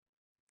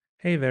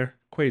Hey there,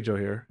 Quajo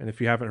here, and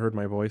if you haven't heard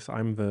my voice,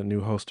 I'm the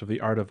new host of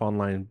The Art of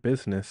Online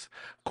Business.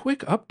 Quick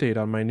update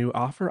on my new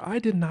offer. I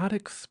did not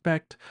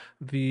expect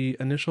the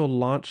initial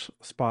launch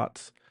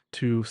spots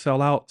to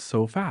sell out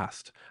so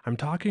fast. I'm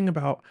talking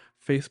about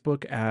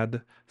Facebook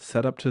ad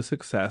setup to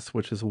success,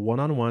 which is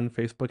one-on-one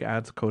Facebook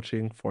ads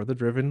coaching for the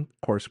driven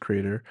course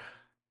creator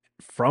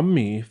from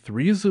me,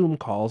 3 Zoom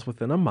calls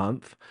within a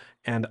month,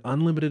 and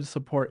unlimited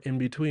support in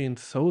between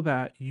so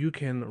that you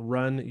can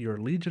run your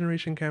lead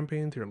generation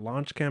campaigns, your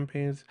launch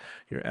campaigns,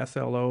 your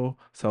SLO,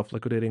 self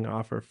liquidating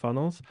offer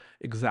funnels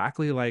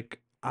exactly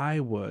like I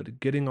would,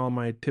 getting all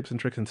my tips and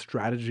tricks and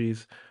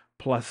strategies.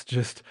 Plus,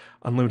 just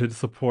unlimited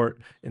support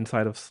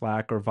inside of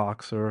Slack or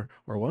Voxer,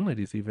 or one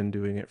lady's even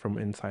doing it from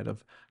inside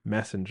of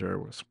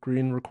Messenger,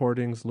 screen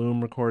recordings,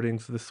 Loom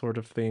recordings, this sort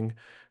of thing,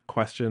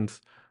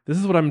 questions. This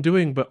is what I'm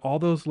doing, but all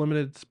those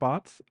limited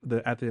spots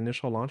at the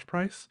initial launch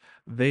price,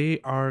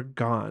 they are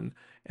gone.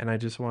 And I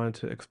just wanted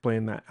to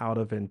explain that out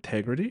of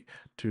integrity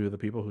to the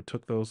people who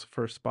took those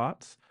first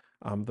spots.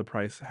 The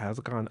price has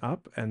gone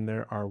up, and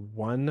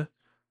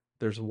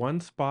there's one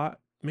spot,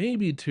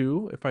 maybe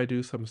two, if I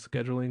do some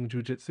scheduling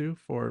jujitsu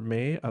for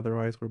May.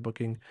 Otherwise, we're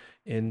booking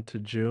into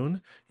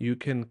June. You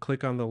can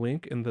click on the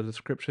link in the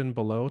description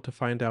below to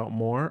find out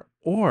more,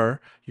 or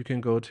you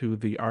can go to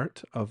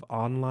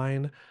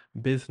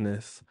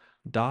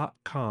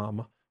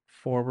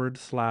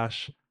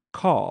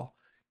theartofonlinebusiness.com/call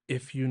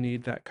if you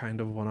need that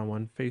kind of one on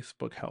one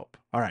Facebook help.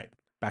 All right,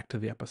 back to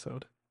the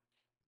episode.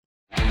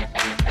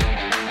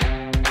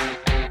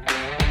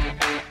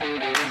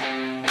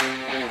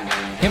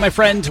 Hey, my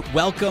friend,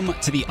 welcome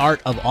to the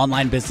Art of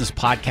Online Business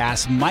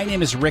podcast. My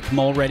name is Rick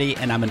Mulready,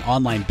 and I'm an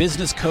online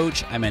business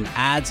coach. I'm an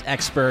ads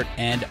expert,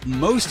 and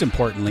most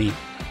importantly,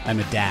 I'm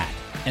a dad.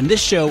 And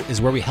this show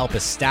is where we help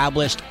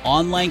established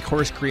online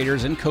course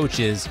creators and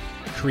coaches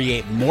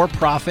create more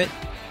profit,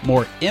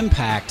 more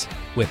impact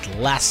with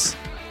less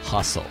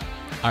hustle.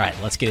 All right,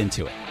 let's get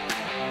into it.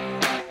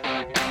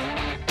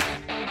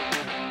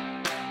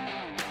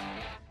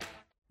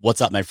 What's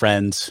up, my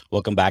friends?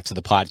 Welcome back to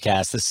the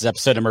podcast. This is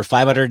episode number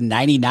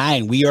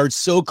 599. We are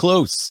so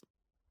close.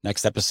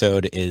 Next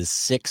episode is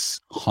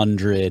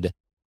 600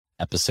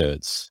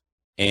 episodes.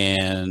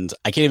 And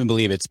I can't even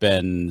believe it's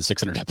been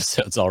 600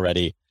 episodes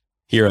already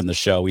here on the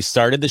show. I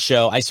started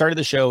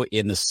the show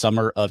in the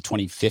summer of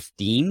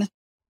 2015.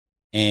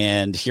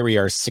 And here we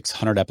are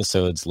 600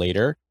 episodes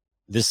later.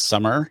 This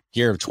summer,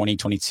 year of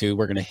 2022,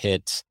 we're going to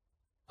hit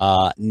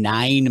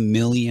 9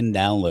 million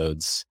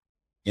downloads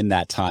in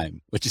that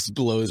time, which just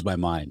blows my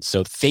mind.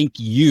 So thank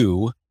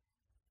you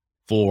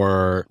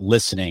for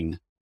listening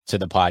to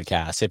the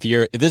podcast. If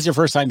this is your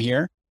first time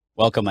here,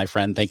 welcome, my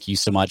friend. Thank you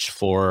so much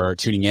for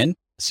tuning in.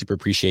 Super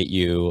appreciate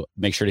you.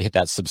 Make sure to hit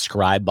that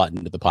subscribe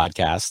button to the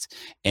podcast.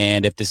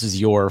 And if this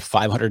is your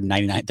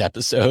 599th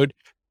episode,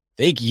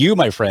 thank you,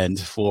 my friend,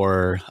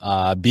 for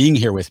being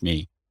here with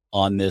me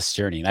on this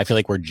journey. And I feel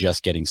like we're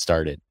just getting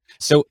started.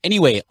 So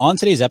anyway, on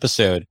today's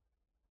episode,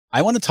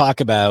 I want to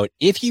talk about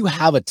if you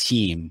have a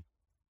team,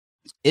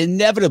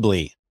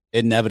 inevitably,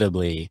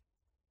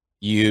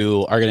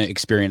 you are going to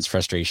experience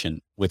frustration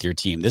with your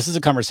team. This is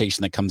a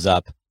conversation that comes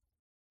up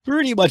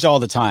pretty much all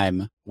the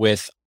time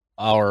with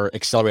our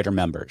accelerator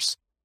members,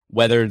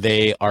 whether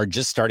they are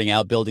just starting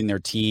out building their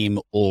team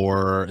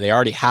or they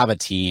already have a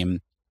team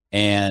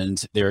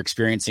and they're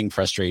experiencing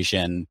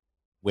frustration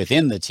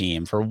within the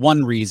team for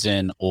one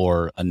reason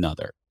or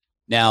another.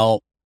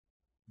 Now,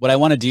 what I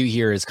want to do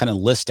here is kind of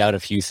list out a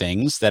few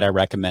things that I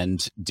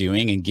recommend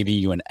doing and giving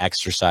you an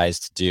exercise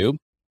to do,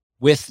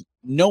 with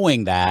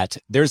knowing that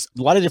there's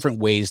a lot of different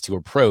ways to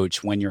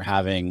approach when you're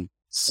having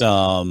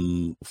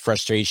some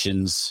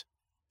frustrations.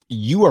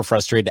 You are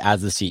frustrated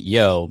as the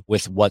CEO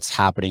with what's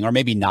happening or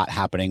maybe not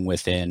happening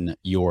within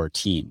your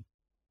team.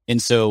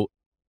 And so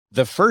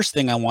the first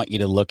thing I want you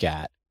to look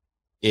at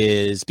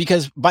is,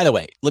 because, by the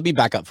way, let me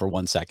back up for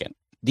 1 second.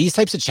 These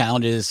types of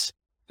challenges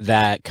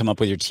that come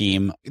up with your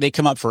team, they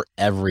come up for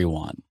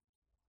everyone.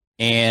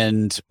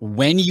 And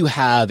when you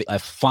have a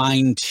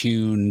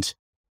fine-tuned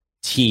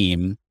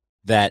team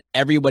that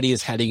everybody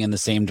is heading in the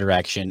same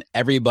direction,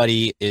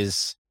 everybody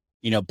is,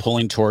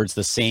 pulling towards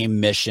the same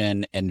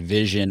mission and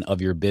vision of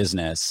your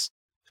business,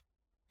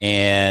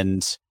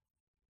 and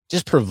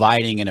just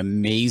providing an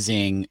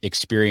amazing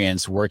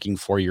experience working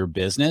for your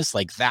business,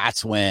 like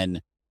that's when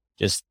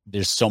just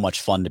there's so much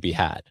fun to be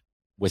had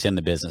within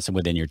the business and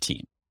within your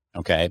team.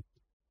 Okay.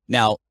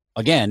 Now,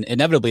 again,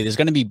 inevitably, there's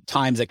going to be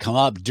times that come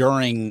up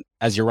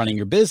as you're running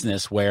your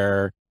business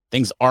where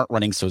things aren't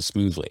running so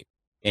smoothly.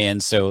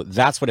 And so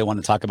that's what I want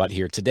to talk about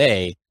here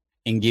today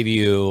and give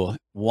you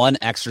one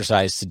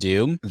exercise to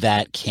do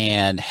that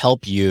can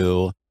help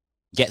you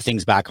get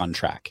things back on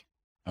track.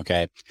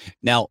 Okay.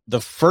 Now,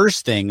 the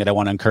first thing that I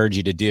want to encourage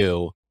you to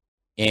do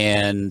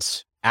and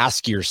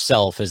ask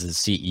yourself as the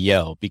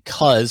CEO,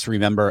 because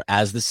remember,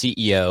 as the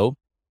CEO,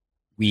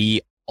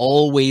 we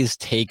always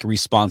take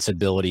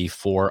responsibility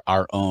for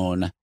our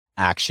own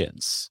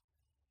actions,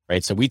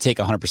 right? So we take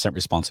 100%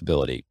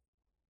 responsibility.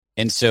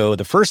 And so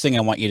the first thing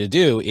I want you to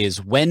do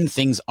is when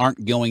things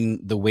aren't going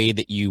the way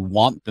that you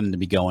want them to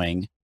be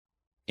going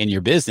in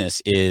your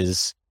business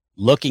is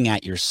looking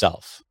at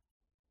yourself.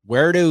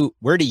 Where do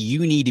you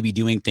need to be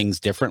doing things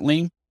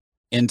differently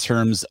in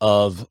terms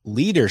of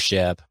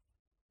leadership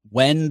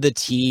when the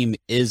team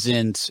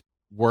isn't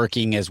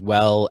working as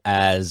well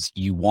as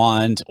you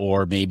want,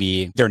 or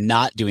maybe they're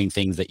not doing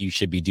things that you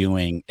should be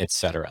doing, et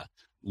cetera?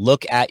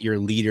 Look at your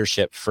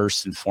leadership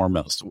first and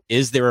foremost.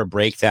 Is there a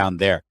breakdown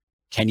there?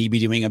 Can you be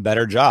doing a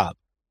better job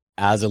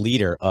as a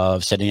leader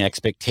of setting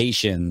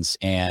expectations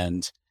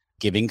and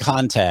giving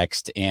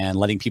context and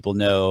letting people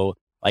know,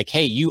 like,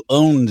 hey, you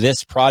own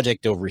this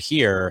project over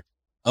here.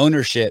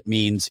 Ownership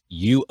means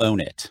you own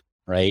it,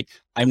 right?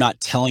 I'm not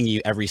telling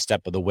you every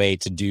step of the way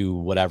to do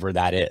whatever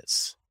that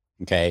is.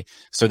 Okay.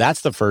 So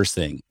that's the first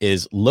thing,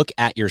 is look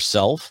at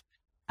yourself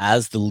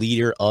as the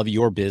leader of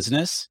your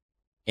business,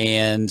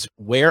 and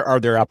where are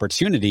there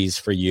opportunities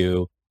for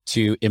you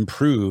to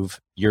improve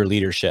your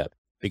leadership?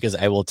 Because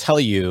I will tell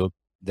you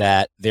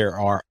that there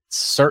are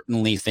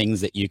certainly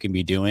things that you can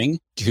be doing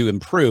to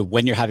improve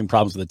when you're having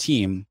problems with a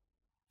team.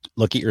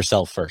 Look at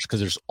yourself first, because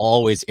there's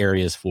always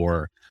areas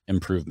for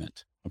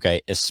improvement.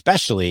 Okay.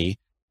 Especially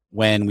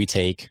when we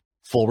take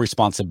full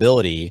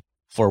responsibility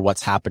for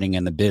what's happening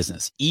in the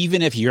business.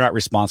 Even if you're not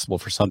responsible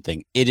for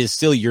something, it is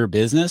still your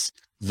business.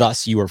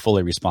 Thus, you are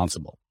fully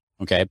responsible.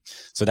 Okay.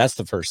 So that's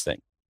the first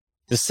thing.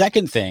 The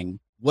second thing,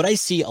 what I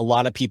see a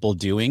lot of people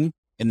doing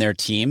in their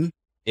team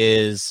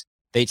is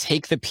they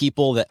take the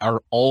people that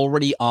are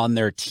already on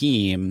their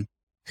team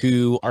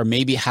who are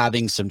maybe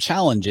having some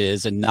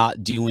challenges and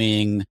not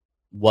doing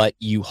what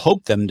you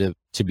hope them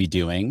to be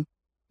doing,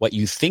 what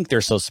you think they're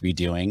supposed to be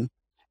doing,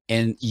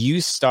 and you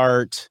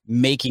start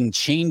making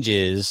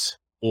changes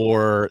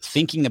or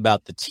thinking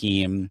about the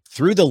team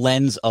through the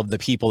lens of the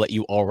people that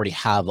you already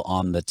have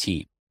on the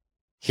team.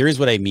 Here's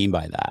what I mean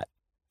by that.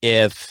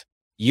 If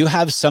you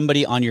have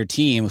somebody on your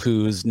team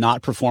who's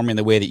not performing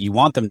the way that you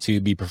want them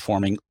to be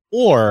performing,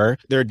 or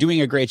they're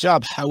doing a great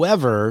job,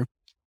 however,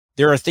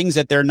 there are things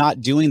that they're not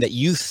doing that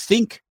you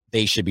think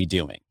they should be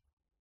doing.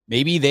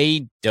 Maybe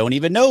they don't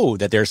even know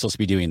that they're supposed to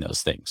be doing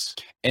those things.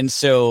 And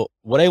so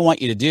what I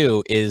want you to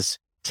do is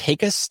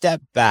take a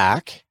step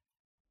back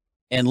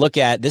and look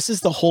at, this is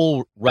the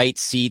whole right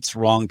seats,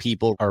 wrong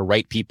people, or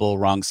right people,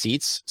 wrong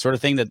seats sort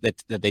of thing that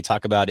they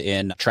talk about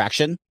in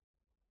Traction,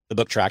 the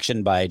book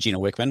Traction by Gino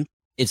Wickman.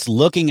 It's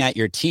looking at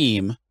your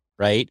team,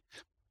 right?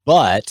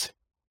 But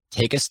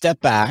take a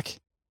step back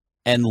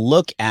and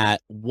look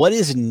at what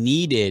is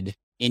needed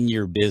in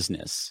your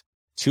business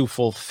to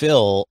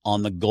fulfill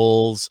on the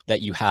goals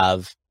that you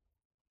have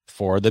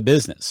for the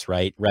business,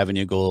 right?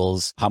 Revenue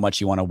goals, how much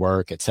you want to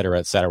work, et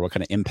cetera, what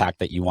kind of impact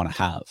that you want to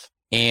have.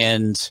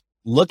 And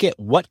look at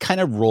what kind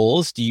of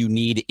roles do you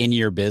need in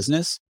your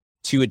business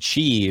to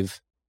achieve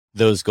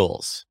those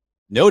goals.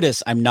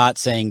 Notice I'm not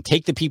saying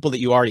take the people that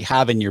you already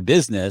have in your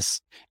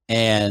business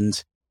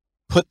and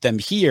put them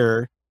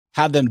here,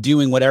 have them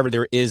doing whatever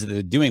there is that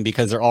they're doing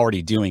because they're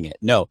already doing it.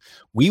 No,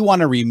 we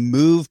want to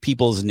remove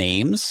people's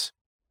names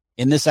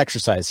in this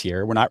exercise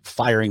here. We're not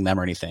firing them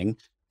or anything,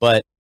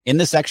 but in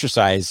this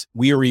exercise,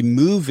 we are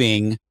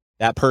removing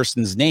that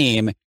person's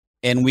name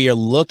and we are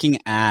looking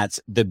at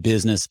the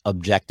business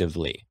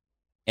objectively.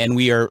 And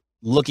we are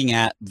looking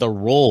at the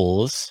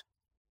roles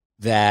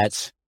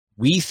that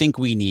we think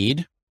we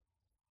need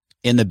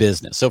in the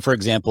business. So for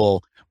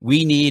example,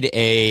 we need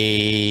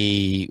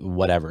a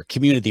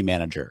community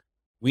manager.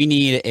 We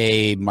need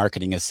a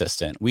marketing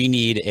assistant. We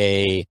need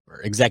a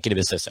executive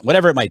assistant,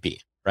 whatever it might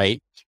be,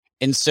 right?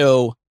 And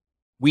so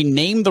we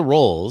name the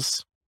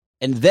roles,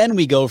 and then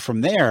we go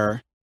from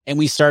there and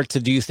we start to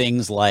do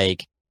things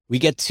like we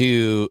get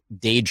to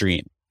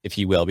daydream, if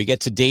you will. We get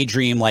to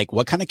daydream, like,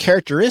 what kind of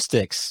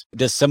characteristics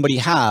does somebody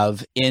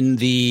have in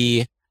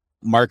the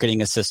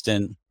marketing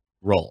assistant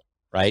role,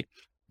 right?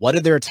 What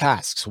are their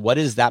tasks? What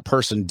is that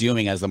person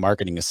doing as the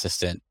marketing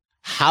assistant?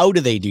 How do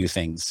they do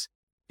things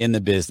in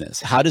the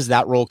business? How does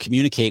that role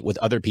communicate with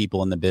other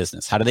people in the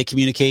business? How do they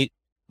communicate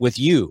with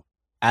you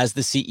as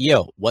the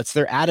CEO? What's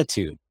their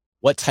attitude?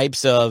 What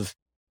types of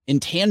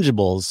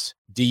intangibles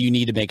do you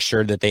need to make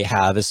sure that they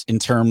have in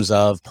terms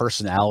of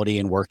personality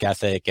and work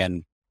ethic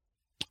and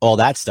all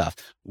that stuff?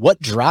 What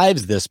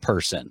drives this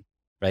person,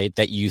 right?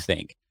 That you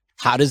think,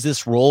 how does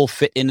this role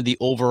fit into the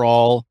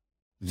overall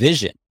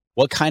vision?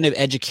 What kind of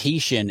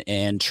education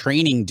and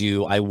training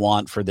do I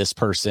want for this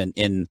person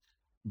in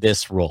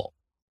this role?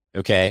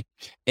 Okay.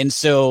 And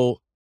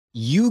so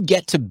you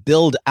get to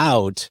build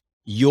out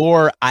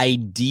your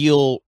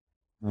ideal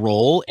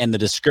role and the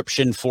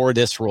description for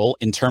this role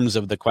in terms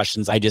of the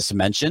questions I just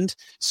mentioned.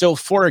 So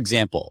for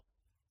example,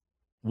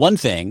 one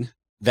thing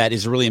that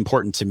is really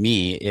important to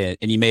me,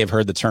 and you may have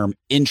heard the term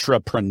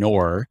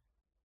intrapreneur,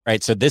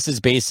 right? So this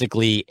is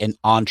basically an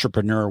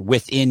entrepreneur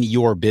within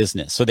your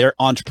business. So they're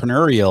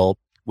entrepreneurial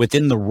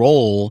within the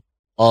role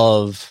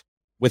of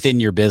within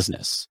your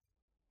business,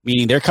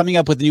 meaning they're coming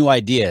up with new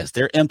ideas,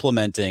 they're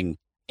implementing,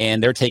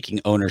 and they're taking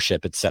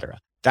ownership, et cetera.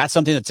 That's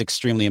something that's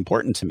extremely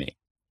important to me.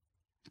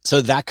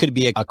 So that could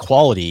be a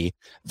quality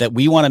that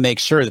we want to make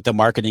sure that the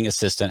marketing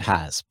assistant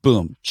has.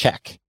 Boom,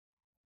 check.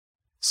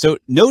 So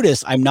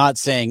notice I'm not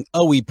saying,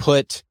 oh, we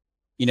put,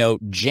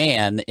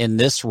 Jan in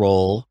this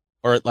role,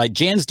 or like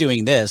Jan's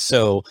doing this,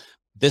 so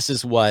this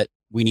is what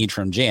we need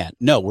from Jan.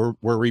 No, we're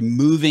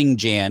removing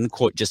Jan,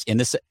 quote, just in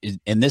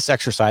this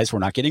exercise. We're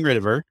not getting rid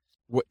of her.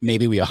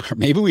 Maybe we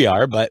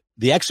are, but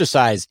the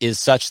exercise is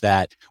such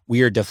that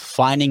we are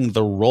defining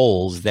the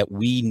roles that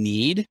we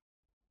need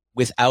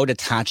without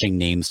attaching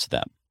names to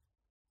them.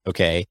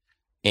 Okay.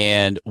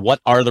 And what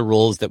are the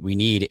roles that we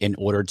need in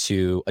order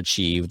to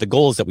achieve the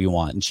goals that we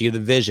want, achieve the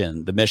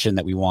vision, the mission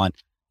that we want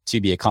to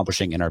be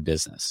accomplishing in our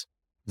business?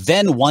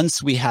 Then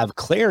once we have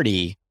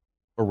clarity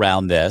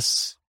around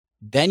this,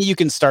 then you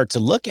can start to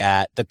look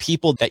at the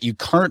people that you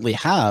currently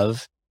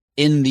have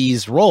in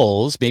these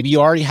roles. Maybe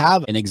you already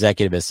have an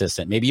executive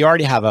assistant. Maybe you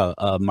already have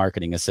a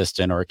marketing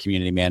assistant or a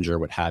community manager, or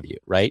what have you,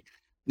 right?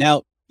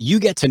 Now you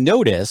get to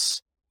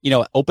notice,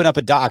 open up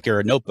a doc or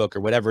a notebook or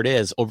whatever it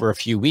is over a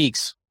few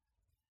weeks,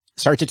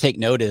 start to take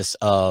notice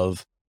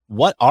of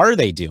what are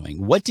they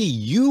doing? What do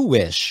you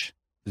wish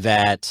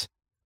that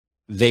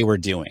they were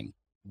doing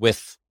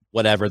with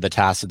whatever the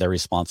task that they're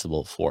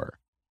responsible for?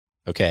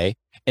 Okay.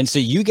 And so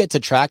you get to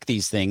track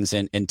these things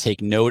and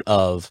take note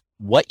of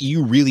what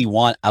you really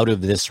want out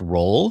of this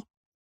role.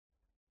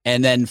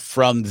 And then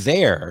from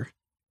there,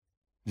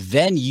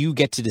 then you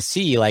get to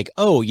see like,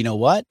 oh, you know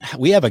what?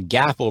 We have a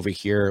gap over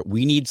here.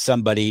 We need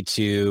somebody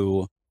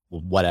to,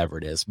 whatever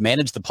it is,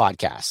 manage the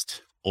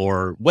podcast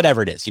or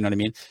whatever it is. You know what I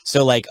mean?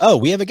 So like, oh,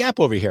 we have a gap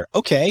over here.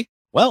 Okay.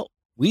 Well,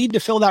 we need to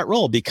fill that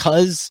role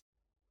because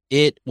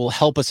it will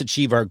help us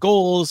achieve our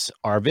goals,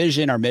 our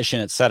vision, our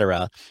mission,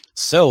 etc.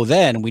 So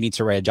then we need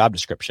to write a job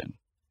description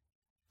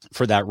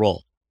for that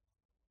role.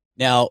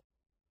 Now,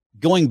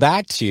 going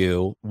back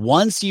to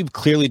once you've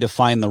clearly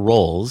defined the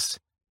roles,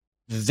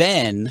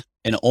 then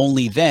and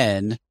only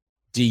then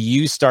do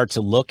you start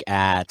to look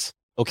at,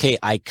 okay,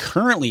 I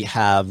currently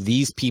have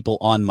these people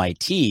on my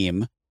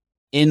team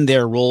in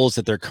their roles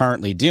that they're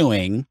currently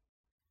doing.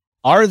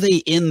 Are they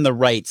in the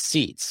right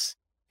seats?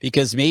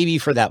 Because maybe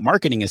for that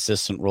marketing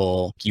assistant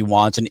role, you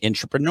want an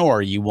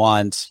entrepreneur, you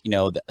want,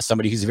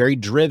 somebody who's very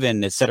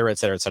driven, et cetera,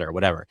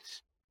 whatever.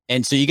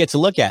 And so you get to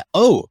look at,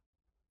 oh,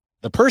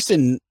 the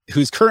person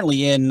who's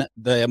currently in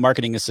the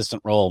marketing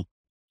assistant role,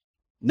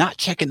 not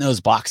checking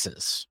those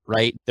boxes,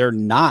 right? They're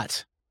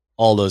not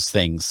all those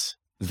things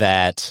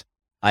that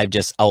I've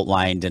just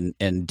outlined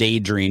and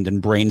daydreamed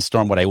and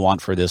brainstormed what I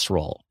want for this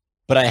role.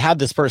 But I have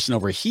this person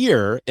over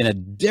here in a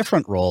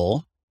different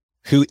role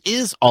who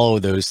is all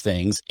of those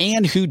things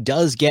and who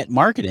does get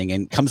marketing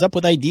and comes up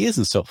with ideas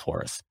and so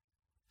forth.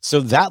 So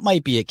that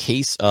might be a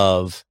case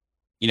of,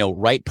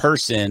 right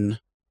person,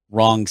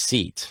 wrong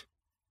seat.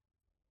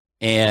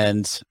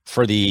 And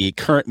for the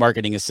current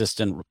marketing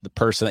assistant, the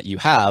person that you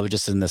have,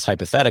 just in this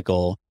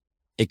hypothetical,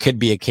 it could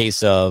be a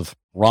case of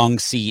wrong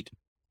seat,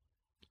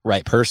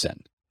 right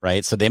person,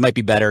 right? So they might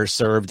be better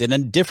served in a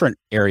different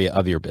area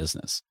of your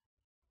business.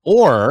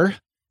 Or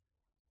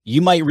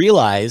you might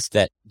realize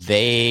that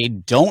they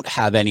don't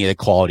have any of the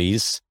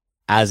qualities,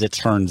 as it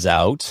turns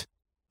out,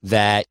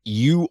 that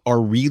you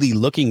are really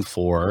looking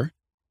for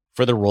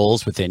the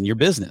roles within your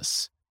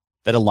business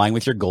that align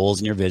with your goals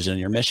and your vision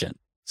and your mission.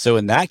 So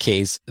in that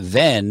case,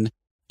 then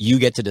you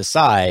get to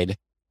decide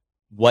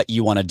what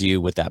you want to do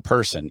with that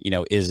person.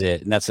 Is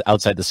it, and that's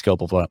outside the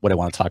scope of what I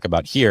want to talk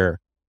about here,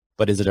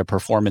 but is it a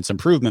performance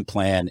improvement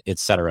plan, et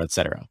cetera,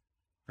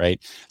 right?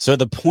 So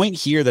the point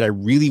here that I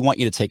really want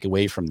you to take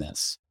away from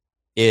this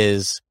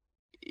is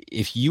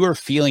if you are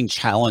feeling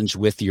challenged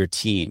with your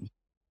team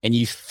and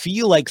you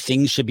feel like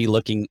things should be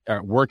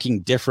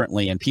working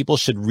differently and people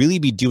should really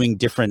be doing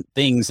different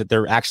things that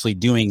they're actually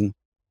doing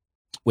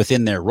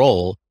within their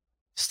role,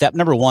 step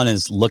number one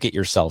is look at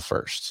yourself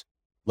first.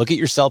 Look at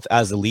yourself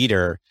as a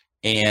leader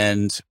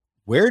and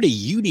where do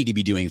you need to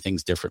be doing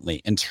things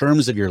differently in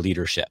terms of your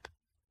leadership?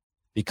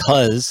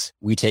 Because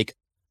we take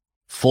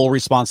full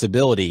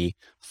responsibility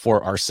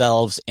for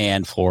ourselves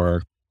and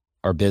for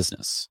our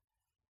business.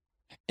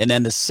 And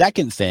then the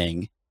second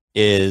thing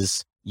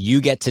is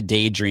you get to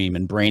daydream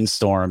and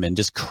brainstorm and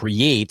just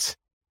create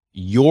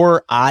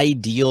your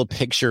ideal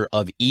picture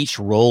of each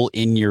role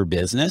in your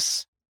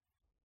business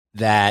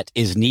that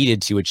is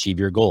needed to achieve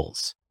your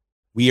goals.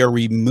 We are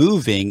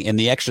removing in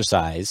the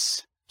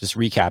exercise, just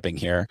recapping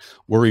here,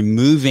 we're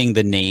removing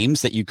the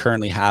names that you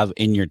currently have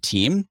in your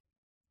team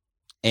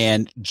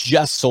and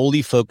just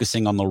solely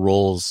focusing on the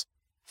roles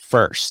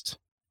first.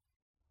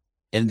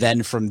 And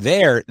then from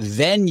there,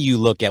 then you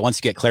look at, once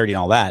you get clarity and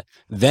all that,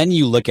 then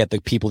you look at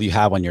the people you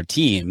have on your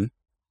team,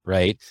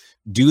 right?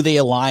 Do they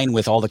align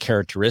with all the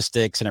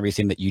characteristics and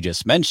everything that you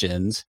just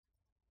mentioned?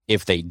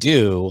 If they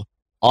do,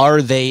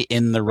 are they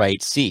in the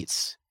right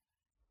seats?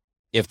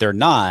 If they're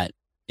not,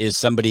 is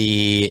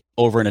somebody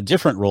over in a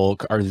different role,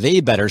 are they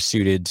better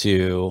suited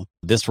to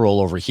this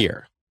role over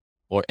here?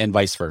 And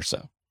vice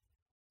versa.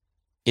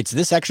 It's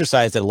this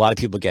exercise that a lot of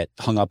people get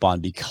hung up on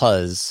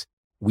because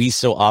we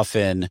so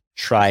often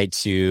try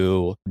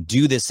to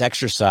do this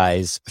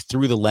exercise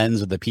through the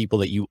lens of the people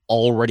that you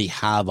already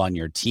have on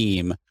your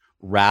team,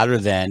 rather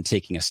than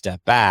taking a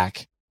step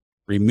back,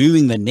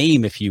 removing the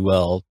name, if you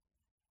will,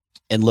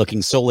 and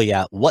looking solely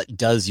at what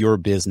does your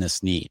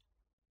business need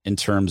in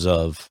terms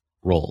of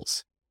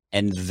roles.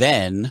 And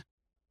then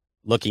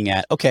looking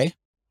at, okay,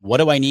 what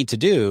do I need to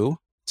do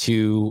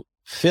to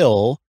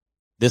fill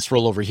this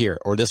role over here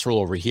or this role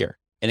over here?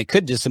 And it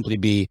could just simply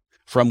be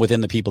from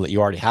within the people that you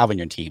already have on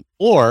your team,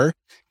 or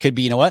could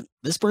be, you know what,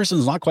 this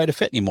person's not quite a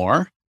fit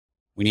anymore.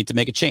 We need to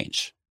make a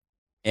change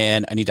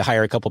and I need to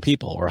hire a couple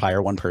people or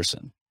hire one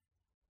person.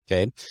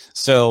 Okay.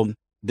 So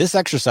this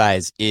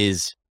exercise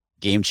is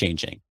game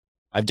changing.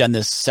 I've done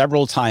this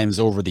several times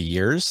over the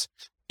years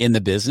in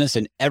the business,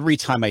 and every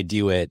time I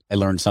do it, I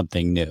learn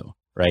something new.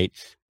 Right.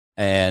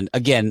 And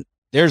again,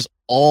 there's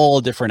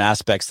all different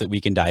aspects that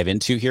we can dive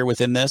into here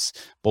within this.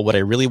 But what I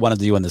really want to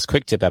do on this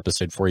quick tip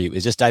episode for you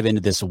is just dive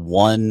into this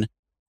one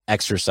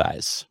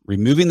exercise,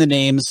 removing the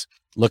names,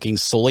 looking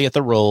solely at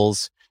the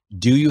roles.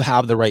 Do you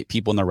have the right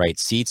people in the right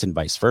seats, and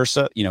vice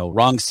versa? You know,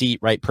 wrong seat,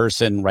 right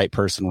person,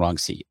 wrong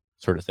seat,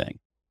 sort of thing.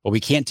 But we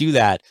can't do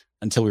that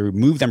until we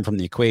remove them from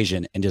the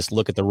equation and just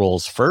look at the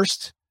roles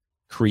first,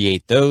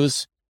 create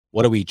those.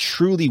 What do we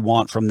truly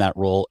want from that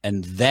role?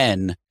 And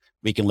then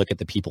we can look at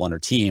the people on our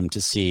team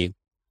to see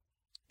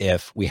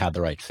if we have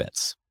the right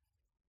fits.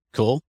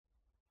 Cool.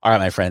 All right,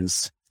 my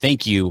friends.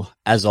 Thank you,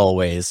 as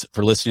always,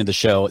 for listening to the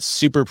show.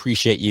 Super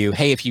appreciate you.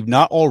 Hey, if you've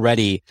not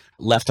already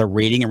left a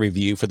rating and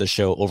review for the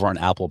show over on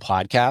Apple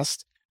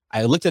Podcast,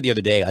 I looked at the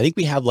other day. I think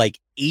we have like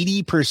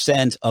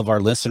 80% of our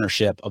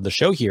listenership of the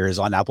show here is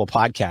on Apple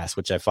Podcasts,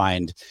 which I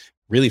find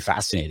really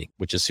fascinating,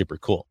 which is super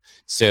cool.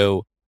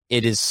 So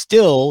it is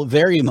still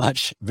very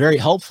much very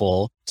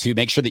helpful to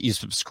make sure that you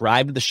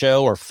subscribe to the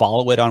show or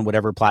follow it on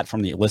whatever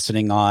platform that you're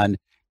listening on.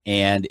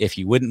 And if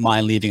you wouldn't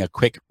mind leaving a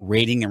quick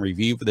rating and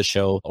review for the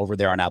show over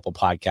there on Apple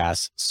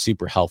Podcasts,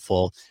 super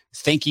helpful.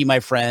 Thank you,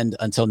 my friend.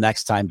 Until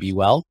next time, be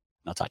well.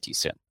 And I'll talk to you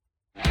soon.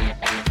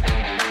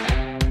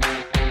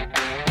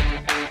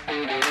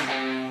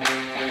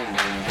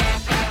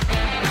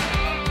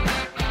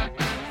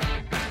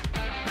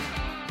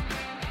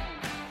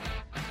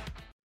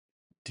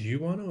 Do you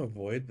want to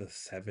avoid the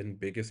 7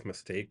 biggest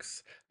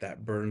mistakes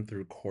that burn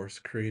through course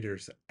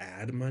creators'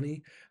 ad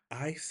money?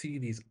 I see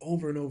these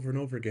over and over and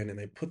over again, and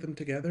I put them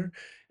together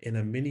in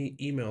a mini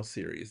email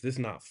series. This is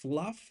not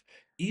fluff.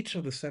 Each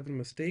of the 7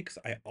 mistakes,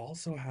 I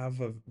also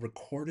have a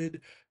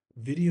recorded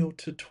video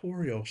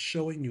tutorial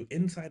showing you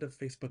inside of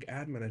Facebook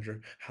Ad Manager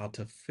how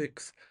to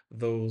fix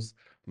those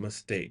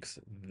mistakes.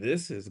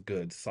 This is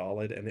good,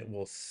 solid, and it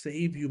will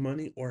save you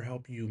money or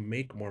help you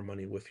make more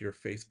money with your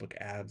Facebook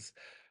ads.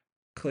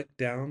 Click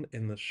down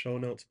in the show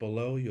notes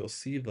below. You'll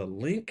see the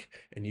link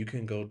and you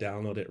can go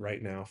download it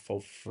right now for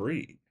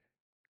free.